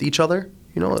well with each other.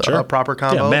 Sure. A proper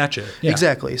combo. Yeah, match it. Yeah.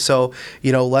 Exactly. So,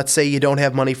 let's say you don't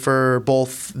have money for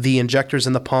both the injectors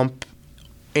in the pump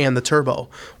and the turbo.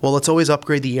 Well, let's always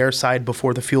upgrade the air side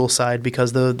before the fuel side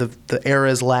because the air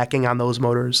is lacking on those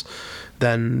motors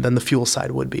than the fuel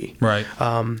side would be. Right.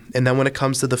 And then when it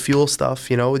comes to the fuel stuff,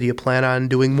 do you plan on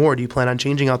doing more? Do you plan on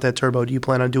changing out that turbo? Do you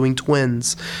plan on doing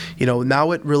twins?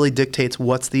 Now it really dictates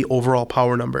what's the overall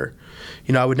power number.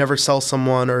 I would never sell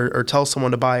someone or tell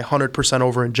someone to buy 100%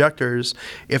 over injectors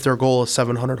if their goal is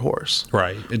 700 horse.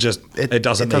 Right. It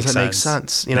doesn't make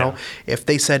sense. If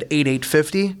they said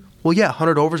 850, well, yeah,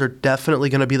 100 overs are definitely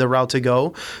going to be the route to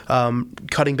go.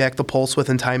 Cutting back the pulse width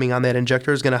and timing on that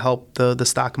injector is going to help the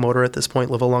stock motor at this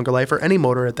point live a longer life, or any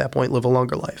motor at that point live a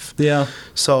longer life. Yeah.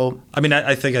 So, I mean,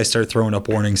 I think I start throwing up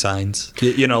warning signs.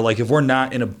 Like if we're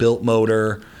not in a built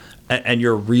motor and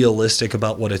you're realistic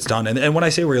about what it's done. And when I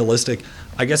say realistic,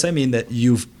 I guess I mean that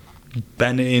you've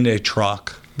been in a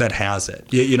truck that has it.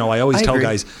 I always tell agree.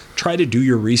 guys, try to do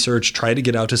your research, try to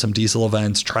get out to some diesel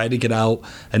events, try to get out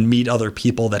and meet other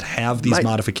people that have these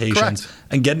modifications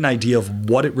and get an idea of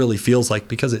what it really feels like,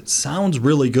 because it sounds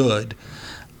really good.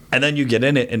 And then you get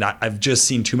in it, and I've just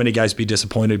seen too many guys be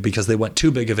disappointed because they went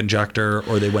too big of injector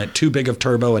or they went too big of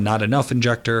turbo and not enough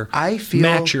injector. I feel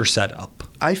match your setup.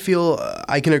 I feel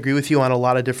I can agree with you on a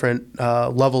lot of different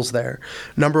levels there.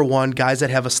 Number one, guys that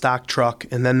have a stock truck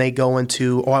and then they go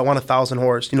into, I want 1,000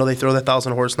 horse. They throw that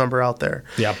 1,000 horse number out there.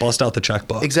 Yeah, bust out the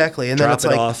checkbook. Exactly. And drop then it's it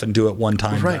like, off and do it one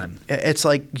time. right. Then. It's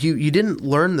like you didn't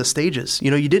learn the stages.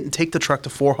 You didn't take the truck to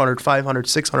 400, 500,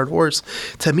 600 horse.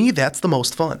 To me, that's the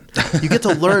most fun. You get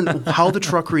to learn how the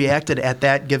truck reacted at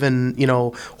that given,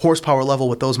 horsepower level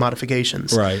with those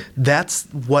modifications. Right. That's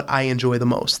what I enjoy the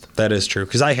most. That is true,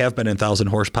 because I have been in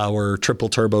 1,000 horsepower triple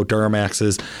turbo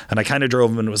Duramaxes, and I kind of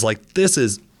drove them and was like, this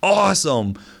is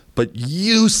awesome, but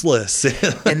useless.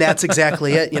 And that's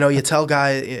exactly it. You tell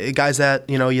guys that,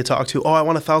 you talk to, I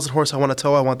want 1,000 horse, I want a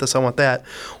tow, I want this, I want that.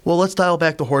 Well, let's dial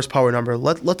back the horsepower number.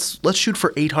 Let's shoot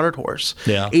for 800 horse.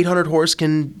 Yeah. 800 horse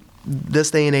can,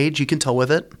 this day and age, you can tow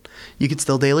with it. You can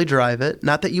still daily drive it.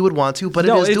 Not that you would want to, but it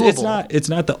is doable. It's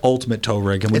not the ultimate tow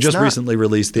rig, and we It's just not. recently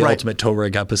released the Right. ultimate tow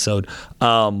rig episode.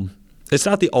 It's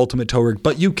not the ultimate tow rig,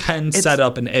 but you can set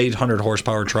up an 800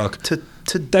 horsepower truck to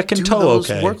that can do tow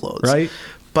those okay, workloads. right?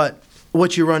 But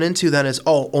what you run into then is,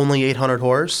 only 800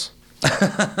 horse.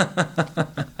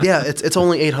 Yeah, it's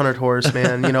only 800 horse,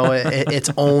 man. It's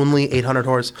only 800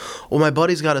 horse. Well, my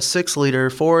buddy's got a 6-liter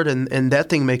Ford, and that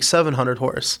thing makes 700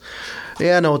 horse.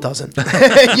 Yeah, no, it doesn't.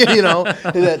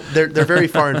 They're very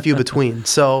far and few between.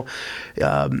 So,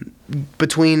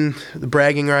 between the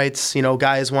bragging rights,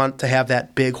 guys want to have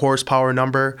that big horsepower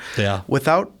number. Yeah.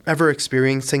 Without ever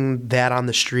experiencing that on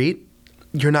the street,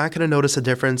 you're not going to notice a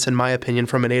difference, in my opinion,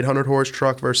 from an 800 horse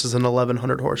truck versus an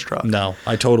 1,100 horse truck. No,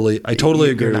 I totally agree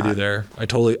with you not. there.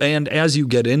 And as you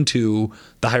get into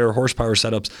the higher horsepower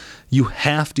setups, you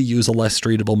have to use a less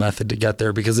streetable method to get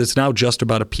there, because it's now just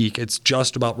about a peak. It's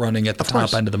just about running at the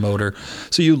top end of the motor.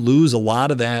 So you lose a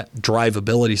lot of that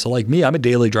drivability. So like me, I'm a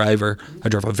daily driver. I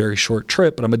drive a very short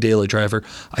trip, but I'm a daily driver.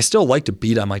 I still like to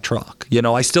beat on my truck.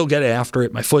 I still get after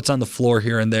it. My foot's on the floor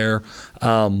here and there.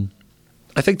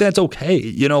 I think that's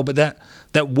okay, but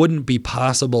that wouldn't be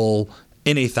possible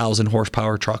in a 1,000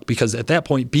 horsepower truck, because at that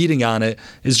point, beating on it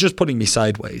is just putting me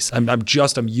sideways. I'm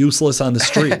useless on the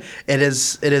street. It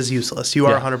is useless. You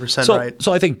are 100% right.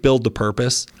 So I think build the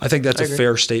purpose. I think that's a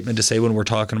fair statement to say when we're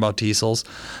talking about diesels.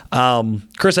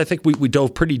 Chris, I think we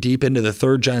dove pretty deep into the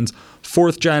 3rd gens.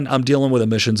 4th gen, I'm dealing with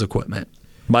emissions equipment.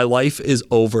 My life is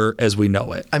over as we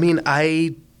know it. I mean,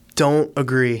 I don't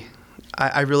agree.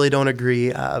 I really don't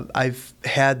agree. I've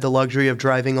had the luxury of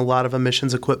driving a lot of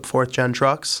emissions-equipped 4th gen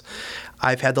trucks.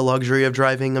 I've had the luxury of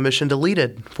driving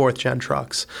emission-deleted 4th gen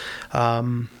trucks.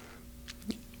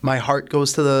 my heart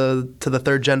goes to the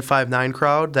third gen 5.9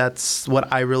 crowd. That's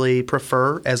what I really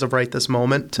prefer as of right this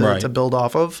moment to build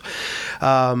off of.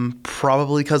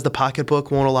 Probably because the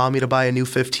pocketbook won't allow me to buy a new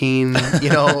 15,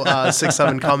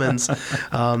 6.7 Cummins.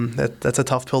 That's a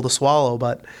tough pill to swallow,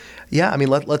 but yeah, I mean,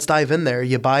 let's dive in there.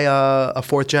 You buy a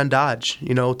fourth gen Dodge,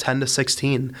 10 to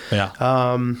 16.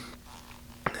 Yeah.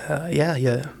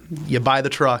 You buy the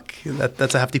truck.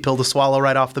 That's a hefty pill to swallow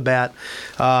right off the bat.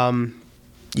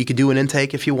 You could do an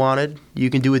intake if you wanted. You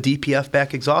can do a DPF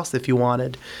back exhaust if you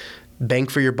wanted. Bang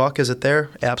for your buck, is it there?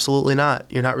 Absolutely not.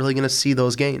 You're not really going to see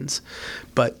those gains.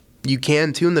 But you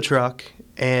can tune the truck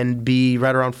and be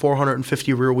right around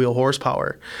 450 rear wheel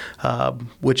horsepower,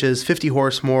 which is 50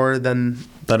 horse more than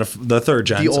the third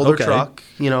gen. The older truck,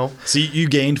 So you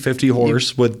gained 50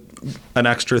 horse with an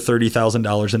extra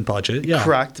 $30,000 in budget. Yeah,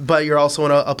 correct. But you're also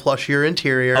in a plushier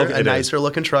interior, a nicer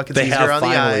looking truck. It's easier on the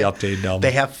eye. They have finally updated them.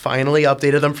 They have finally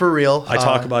updated them for real. I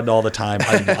talk about it all the time.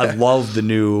 I love the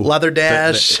new leather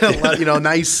dash.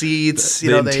 Nice seats.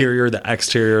 The interior, the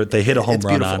exterior. They hit a home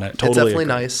run on it. Totally, it's definitely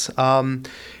nice.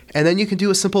 And then you can do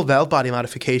a simple valve body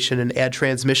modification and add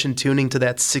transmission tuning to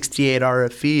that 68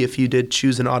 RFE if you did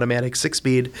choose an automatic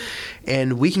 6-speed.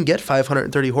 And we can get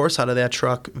 530 horse out of that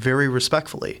truck very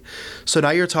respectfully. So now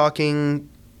you're talking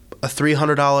a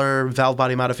 $300 valve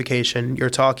body modification. You're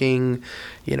talking,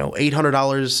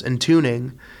 $800 in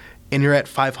tuning, and you're at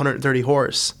 530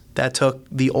 horse. That took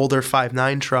the older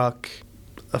 5.9 truck,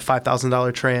 a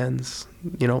 $5,000 trans,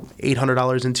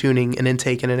 $800 in tuning, an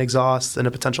intake and an exhaust, and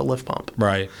a potential lift pump.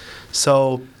 Right.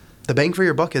 So the bang for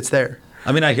your buck, it's there.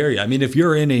 I mean, I hear you. I mean, if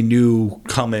you're in a new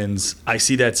Cummins, I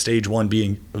see that stage one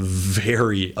being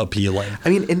very appealing. I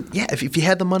mean, and yeah, if you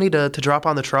had the money to drop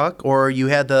on the truck, or you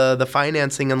had the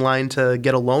financing in line to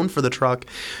get a loan for the truck,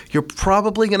 you're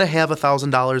probably going to have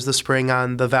 $1,000 this spring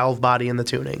on the valve body and the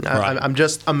tuning. Right. I'm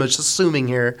just assuming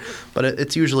here, but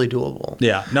it's usually doable.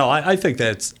 Yeah, no, I think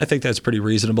that's pretty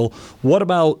reasonable. What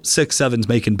about 6.7s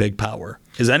making big power?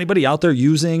 Is anybody out there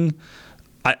using?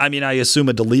 I mean, I assume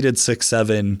a deleted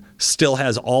 6.7 still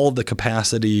has all of the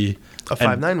capacity a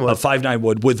 5.9 would. A 5.9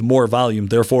 would with more volume.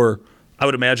 Therefore, I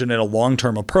would imagine in a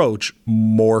long-term approach,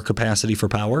 more capacity for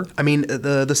power. I mean,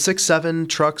 the 6.7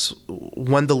 trucks,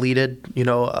 when deleted,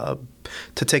 to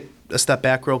take a step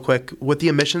back real quick, with the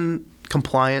emission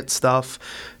compliant stuff,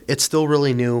 it's still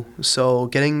really new. So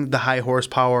getting the high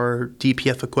horsepower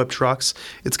DPF equipped trucks,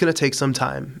 it's going to take some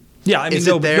time. Yeah, I mean,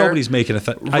 nobody's making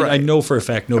right. I know for a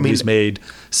fact nobody's made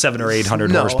 700 or 800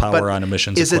 horsepower on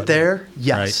emissions Is equipment. It there?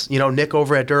 Yes. Right. Nick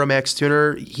over at Duramax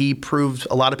Tuner, he proved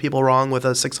a lot of people wrong with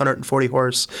a 640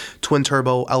 horse twin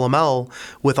turbo LML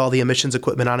with all the emissions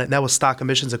equipment on it. And that was stock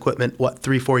emissions equipment,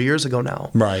 3-4 years ago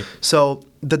now. Right. So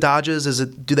the Dodges,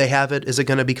 do they have it? Is it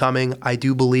going to be coming? I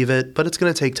do believe it, but it's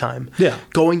going to take time. Yeah.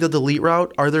 Going the delete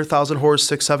route, are there 1,000 horse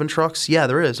 6.7 trucks? Yeah,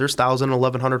 there is. There's 1,000,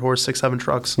 1,100 horse 6.7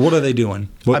 trucks. What are they doing?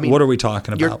 What are we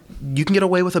talking about? You can get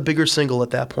away with a bigger single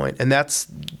at that point, and that's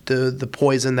the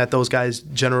poison that those guys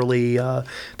generally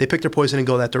they pick their poison and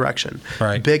go that direction.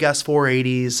 Right. Big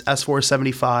S480s,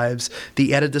 S475s,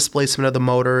 the added displacement of the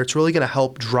motor. It's really going to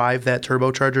help drive that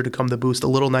turbocharger to come the boost a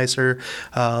little nicer,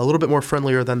 a little bit more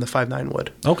friendlier than the 5.9 would.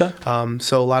 Okay.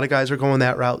 So a lot of guys are going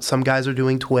that route. Some guys are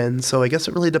doing twins. So I guess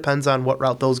it really depends on what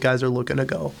route those guys are looking to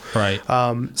go. Right.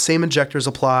 Same injectors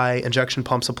apply, injection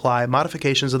pumps apply,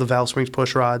 modifications of the valve springs,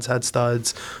 push rods, head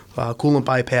studs, coolant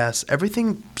bypass.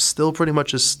 Everything still pretty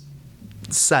much is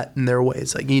set in their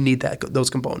ways. Like you need those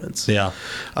components. Yeah.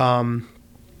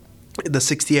 The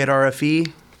 68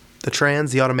 RFE, the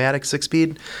trans, the automatic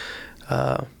 6-speed,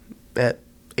 at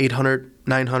 800,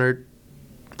 900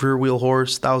 rear wheel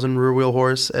horse, 1,000 rear wheel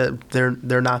horse,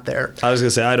 they're not there. I was gonna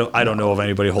say I don't know of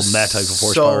anybody holding that type of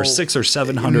horsepower, 600 or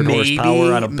 700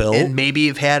 horsepower on a build. And maybe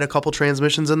you've had a couple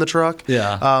transmissions in the truck.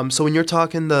 Yeah. So when you're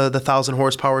talking the 1,000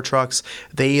 horsepower trucks,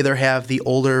 they either have the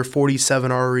older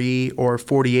 47 RE or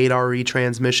 48 RE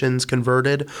transmissions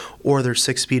converted, or they're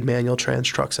 6-speed manual trans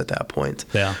trucks at that point.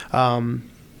 Yeah.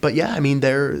 But yeah, I mean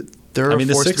they're a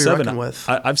force to be reckoned with.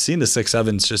 I've seen the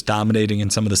 6.7s just dominating in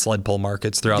some of the sled pull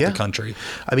markets throughout the country.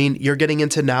 I mean, you're getting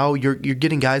into now, you're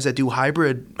getting guys that do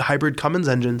hybrid Cummins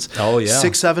engines. Oh, yeah.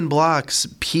 6.7 blocks,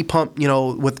 P-pump,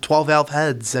 with 12 valve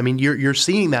heads. I mean, you're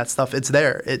seeing that stuff. It's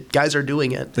there. Guys are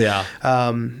doing it. Yeah.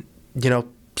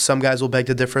 Some guys will beg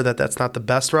to differ that that's not the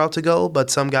best route to go, but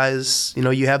some guys,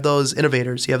 you have those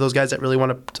innovators. You have those guys that really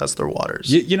want to test their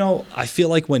waters. I feel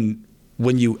like when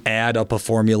you add up a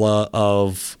formula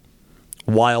of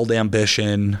wild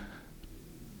ambition,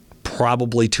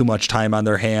 probably too much time on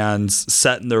their hands,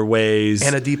 set in their ways.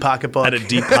 And a deep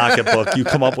pocketbook. You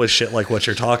come up with shit like what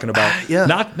you're talking about. Yeah.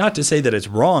 Not to say that it's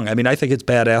wrong. I mean, I think it's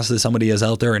badass that somebody is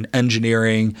out there and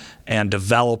engineering and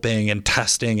developing and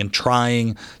testing and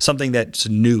trying something that's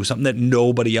new, something that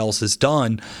nobody else has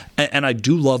done. And I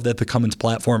do love that the Cummins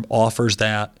platform offers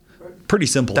that pretty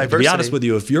simple. To be honest with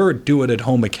you, if you're a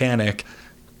do-it-at-home mechanic,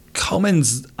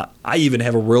 Cummins, I even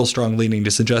have a real strong leaning to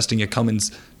suggesting a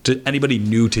Cummins to anybody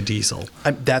new to diesel.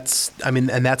 That's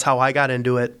how I got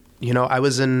into it. You know, I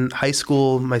was in high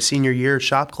school, my senior year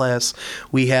shop class.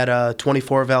 We had a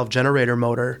 24-valve generator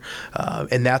motor,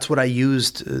 and that's what I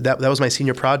used. That was my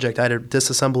senior project. I had to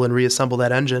disassemble and reassemble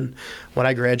that engine. When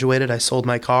I graduated, I sold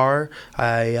my car.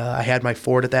 I had my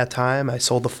Ford at that time. I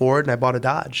sold the Ford, and I bought a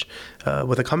Dodge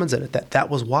with a Cummins in it. That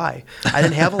was why. I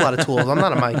didn't have a lot of tools.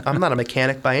 I'm not a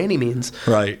mechanic by any means.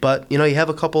 Right. But, you know, you have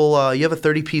a couple, you have a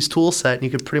 30-piece tool set, and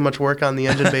you could pretty much work on the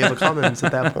engine bay of a Cummins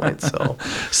at that point. So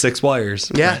 6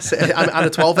 wires. Yes. On a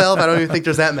 12-valve, I don't even think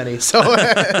there's that many. So,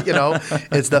 you know,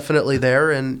 it's definitely there.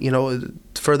 And, you know,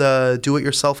 for the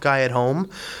do-it-yourself guy at home,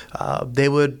 they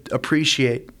would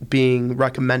appreciate being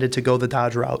recommended to go the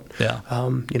Dodge route. Yeah.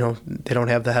 You know, they don't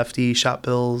have the hefty shop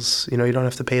bills. You know, you don't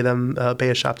have to pay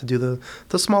a shop to do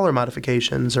the smaller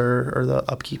modifications or the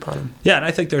upkeep on them. Yeah, and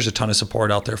I think there's a ton of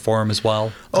support out there for them as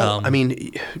well. I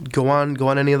mean, go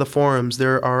on any of the forums.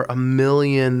 There are a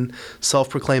million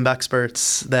self-proclaimed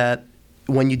experts that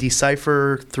when you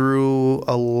decipher through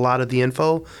a lot of the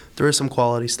info, there is some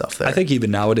quality stuff there. I think even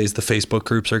nowadays the Facebook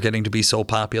groups are getting to be so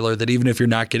popular that even if you're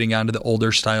not getting onto the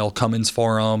older style Cummins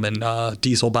forum and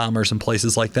Diesel Bombers and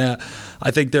places like that,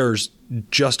 I think there's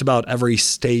just about every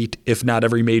state, if not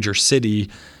every major city,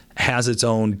 has its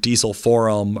own diesel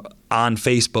forum on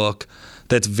Facebook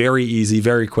that's very easy,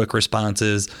 very quick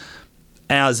responses.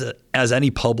 As any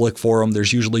public forum,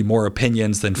 there's usually more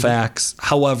opinions than facts.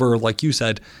 However, like you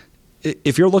said,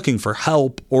 if you're looking for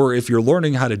help or if you're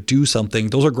learning how to do something,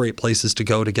 those are great places to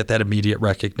go to get that immediate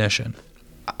recognition.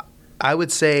 I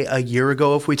would say a year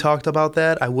ago, if we talked about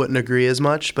that, I wouldn't agree as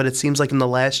much. But it seems like in the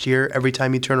last year, every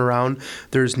time you turn around,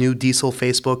 there's new diesel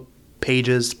Facebook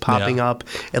pages popping up.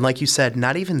 And like you said,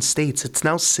 not even states, it's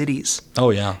now cities.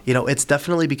 Oh, yeah. You know, it's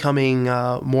definitely becoming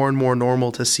more and more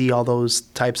normal to see all those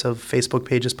types of Facebook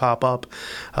pages pop up.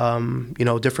 You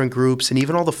know, different groups, and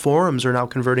even all the forums are now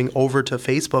converting over to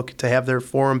Facebook to have their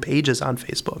forum pages on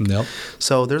Facebook. Yep.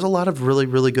 So there's a lot of really,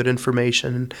 really good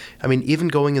information. I mean, even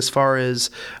going as far as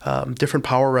different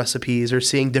power recipes or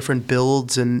seeing different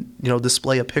builds and, you know,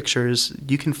 display of pictures,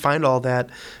 you can find all that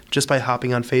just by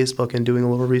hopping on Facebook and doing a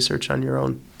little research on your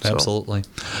own. So. Absolutely.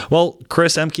 Well,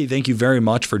 Chris Emke, thank you very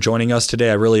much for joining us today.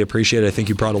 I really appreciate it. I think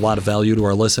you brought a lot of value to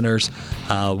our listeners.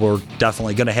 We're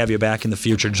definitely going to have you back in the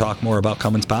future to talk more about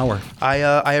Cummins Power.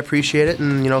 I appreciate it,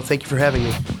 and, you know, thank you for having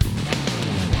me.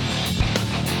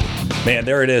 Man,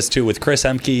 there it is, too, with Chris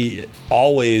Emke.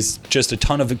 Always just a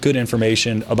ton of good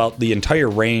information about the entire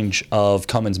range of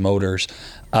Cummins motors.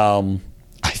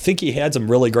 I think he had some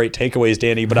really great takeaways,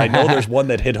 Danny, but I know there's one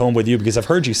that hit home with you because I've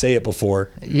heard you say it before.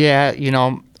 Yeah, you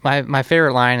know, my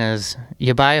favorite line is,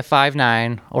 you buy a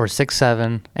 5.9 or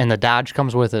 6.7 and the Dodge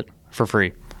comes with it for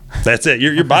free. That's it.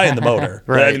 You're buying the motor.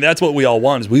 Right. I mean, that's what we all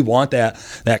want, is we want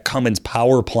that Cummins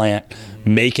power plant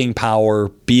making power,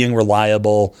 being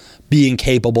reliable, being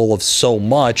capable of so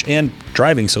much, and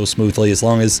driving so smoothly as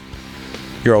long as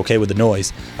you're okay with the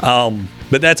noise.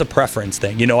 But that's a preference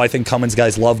thing. You know, I think Cummins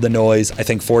guys love the noise. I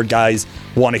think Ford guys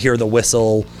want to hear the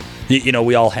whistle. You know,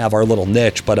 we all have our little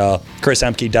niche, but Chris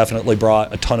Emke definitely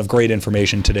brought a ton of great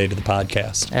information today to the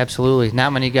podcast. Absolutely.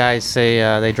 Not many guys say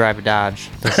they drive a Dodge.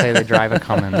 They say they drive a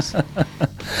Cummins.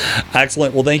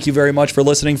 Excellent. Well, thank you very much for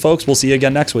listening, folks. We'll see you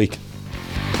again next week.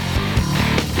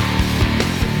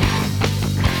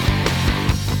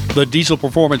 The Diesel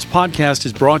Performance Podcast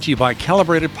is brought to you by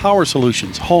Calibrated Power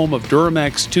Solutions, home of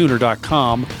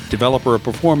DuramaxTuner.com, developer of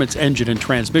performance engine and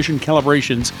transmission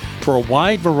calibrations for a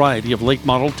wide variety of late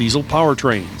model diesel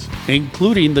powertrains,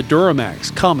 including the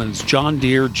Duramax, Cummins, John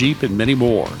Deere, Jeep, and many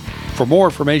more. For more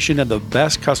information and the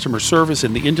best customer service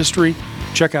in the industry,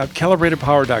 check out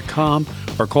calibratedpower.com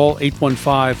or call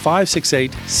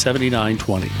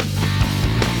 815-568-7920.